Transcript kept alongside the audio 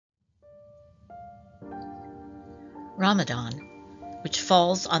Ramadan, which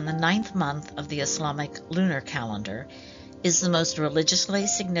falls on the 9th month of the Islamic lunar calendar, is the most religiously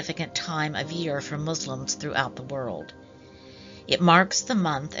significant time of year for Muslims throughout the world. It marks the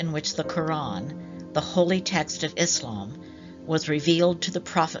month in which the Quran, the holy text of Islam, was revealed to the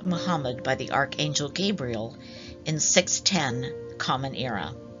Prophet Muhammad by the Archangel Gabriel in 610 Common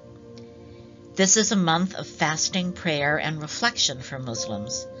Era. This is a month of fasting, prayer, and reflection for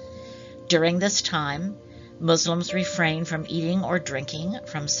Muslims. During this time, Muslims refrain from eating or drinking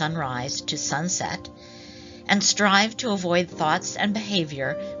from sunrise to sunset and strive to avoid thoughts and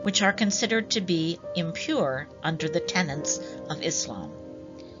behavior which are considered to be impure under the tenets of Islam.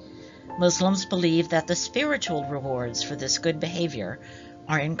 Muslims believe that the spiritual rewards for this good behavior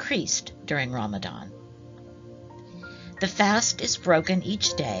are increased during Ramadan. The fast is broken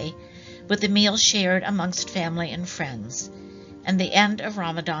each day, with the meal shared amongst family and friends, and the end of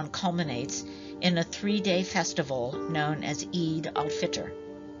Ramadan culminates in a 3-day festival known as Eid al-Fitr.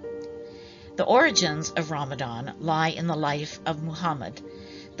 The origins of Ramadan lie in the life of Muhammad,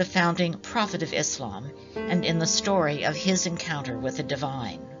 the founding prophet of Islam, and in the story of his encounter with the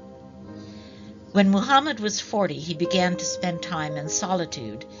divine. When Muhammad was 40, he began to spend time in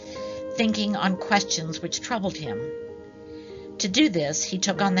solitude, thinking on questions which troubled him. To do this, he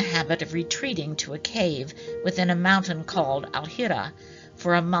took on the habit of retreating to a cave within a mountain called Al-Hira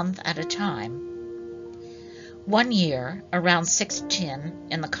for a month at a time. One year, around 610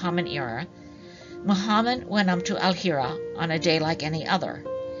 in the Common Era, Muhammad went up to Al-Hira on a day like any other,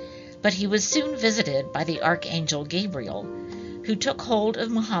 but he was soon visited by the Archangel Gabriel, who took hold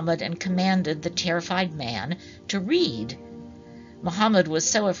of Muhammad and commanded the terrified man to read. Muhammad was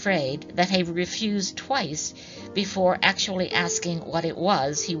so afraid that he refused twice before actually asking what it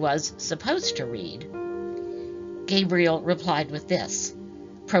was he was supposed to read. Gabriel replied with this: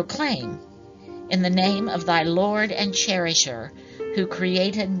 "Proclaim, in the name of thy Lord and Cherisher, who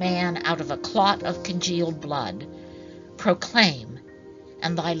created man out of a clot of congealed blood. Proclaim,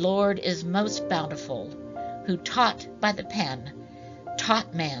 and thy Lord is most bountiful, who taught by the pen,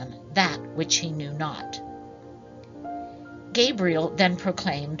 taught man that which he knew not." Gabriel then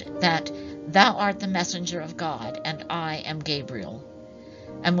proclaimed that thou art the messenger of God, and I am Gabriel.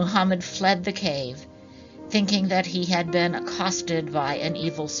 And Muhammad fled the cave, thinking that he had been accosted by an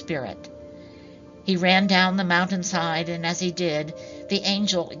evil spirit. He ran down the mountainside, and as he did, the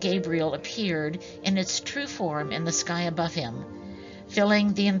angel Gabriel appeared in its true form in the sky above him,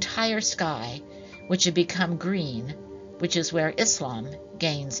 filling the entire sky, which had become green, which is where Islam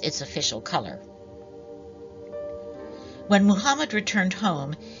gains its official color. When Muhammad returned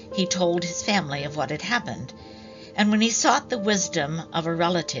home, he told his family of what had happened, and when he sought the wisdom of a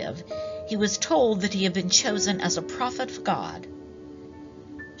relative, he was told that he had been chosen as a prophet of God.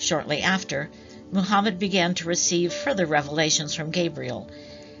 Shortly after, Muhammad began to receive further revelations from Gabriel,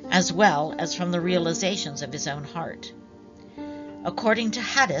 as well as from the realizations of his own heart. According to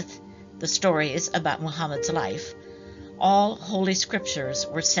Hadith, the stories about Muhammad's life, all holy scriptures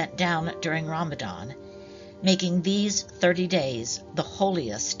were sent down during Ramadan, making these 30 days the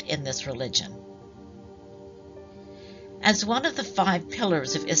holiest in this religion. As one of the 5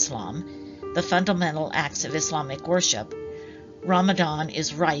 pillars of Islam, the fundamental acts of Islamic worship, Ramadan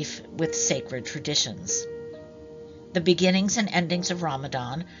is rife with sacred traditions. The beginnings and endings of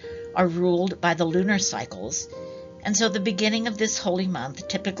Ramadan are ruled by the lunar cycles, and so the beginning of this holy month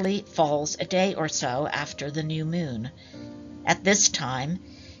typically falls a day or so after the new moon. At this time,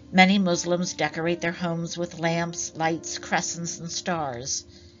 many Muslims decorate their homes with lamps, lights, crescents, and stars.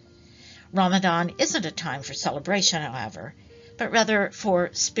 Ramadan isn't a time for celebration, however, but rather for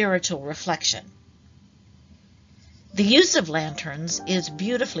spiritual reflection. The use of lanterns is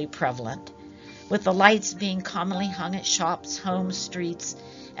beautifully prevalent, with the lights being commonly hung at shops, homes, streets,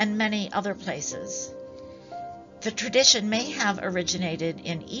 and many other places. The tradition may have originated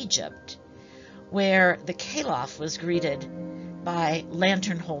in Egypt, where the caliph was greeted by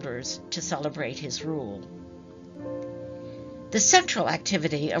lantern holders to celebrate his rule. The central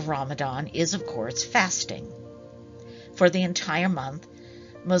activity of Ramadan is, of course, fasting. For the entire month,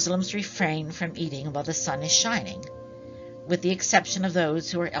 Muslims refrain from eating while the sun is shining, with the exception of those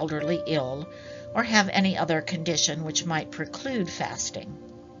who are elderly, ill, or have any other condition which might preclude fasting.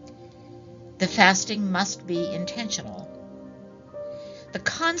 The fasting must be intentional. The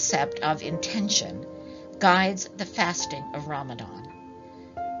concept of intention guides the fasting of Ramadan.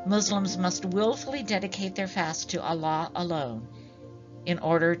 Muslims must willfully dedicate their fast to Allah alone in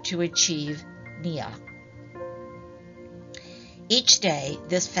order to achieve niyyah. Each day,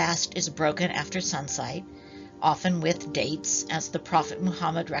 this fast is broken after sunset, often with dates, as the Prophet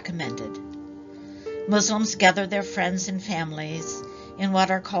Muhammad recommended. Muslims gather their friends and families in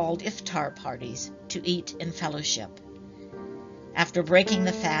what are called iftar parties to eat in fellowship. After breaking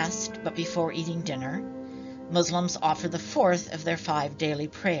the fast, but before eating dinner, Muslims offer the fourth of their 5 daily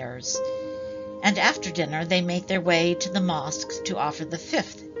prayers, and after dinner they make their way to the mosques to offer the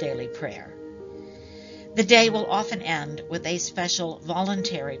 5th daily prayer. The day will often end with a special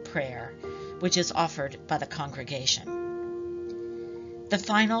voluntary prayer, which is offered by the congregation. The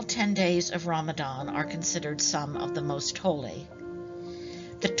final 10 days of Ramadan are considered some of the most holy.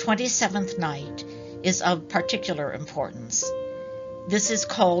 The 27th night is of particular importance. This is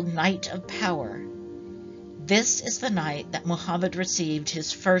called Night of Power. This is the night that Muhammad received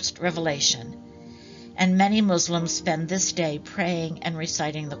his first revelation, and many Muslims spend this day praying and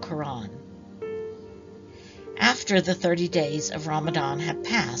reciting the Quran. After the 30 days of Ramadan have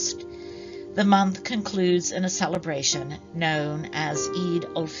passed, the month concludes in a celebration known as Eid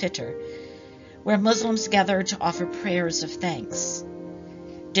al-Fitr, where Muslims gather to offer prayers of thanks.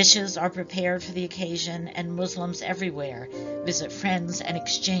 Dishes are prepared for the occasion, and Muslims everywhere visit friends and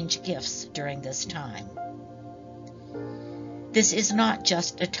exchange gifts during this time. This is not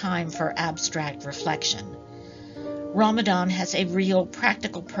just a time for abstract reflection. Ramadan has a real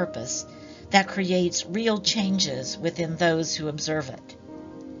practical purpose that creates real changes within those who observe it.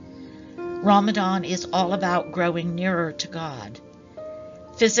 Ramadan is all about growing nearer to God.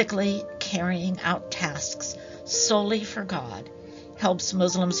 Physically carrying out tasks solely for God helps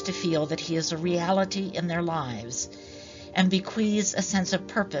Muslims to feel that He is a reality in their lives and bequeaths a sense of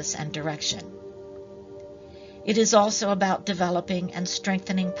purpose and direction. It is also about developing and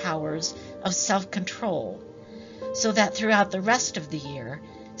strengthening powers of self-control so that throughout the rest of the year,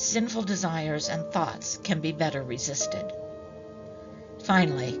 sinful desires and thoughts can be better resisted.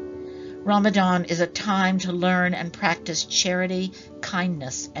 Finally, Ramadan is a time to learn and practice charity,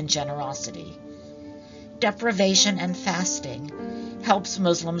 kindness, and generosity. Deprivation and fasting helps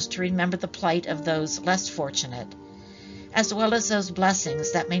Muslims to remember the plight of those less fortunate, as well as those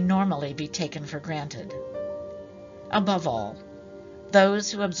blessings that may normally be taken for granted. Above all,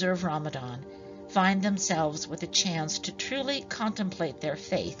 those who observe Ramadan find themselves with a chance to truly contemplate their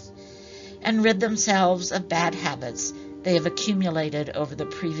faith and rid themselves of bad habits they have accumulated over the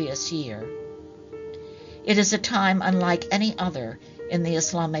previous year. It is a time unlike any other in the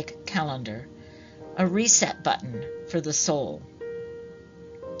Islamic calendar, a reset button for the soul.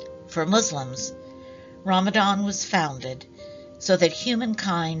 For Muslims, Ramadan was founded so that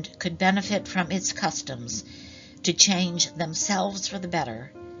humankind could benefit from its customs to change themselves for the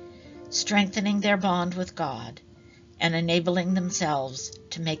better, strengthening their bond with God and enabling themselves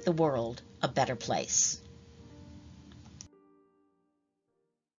to make the world a better place.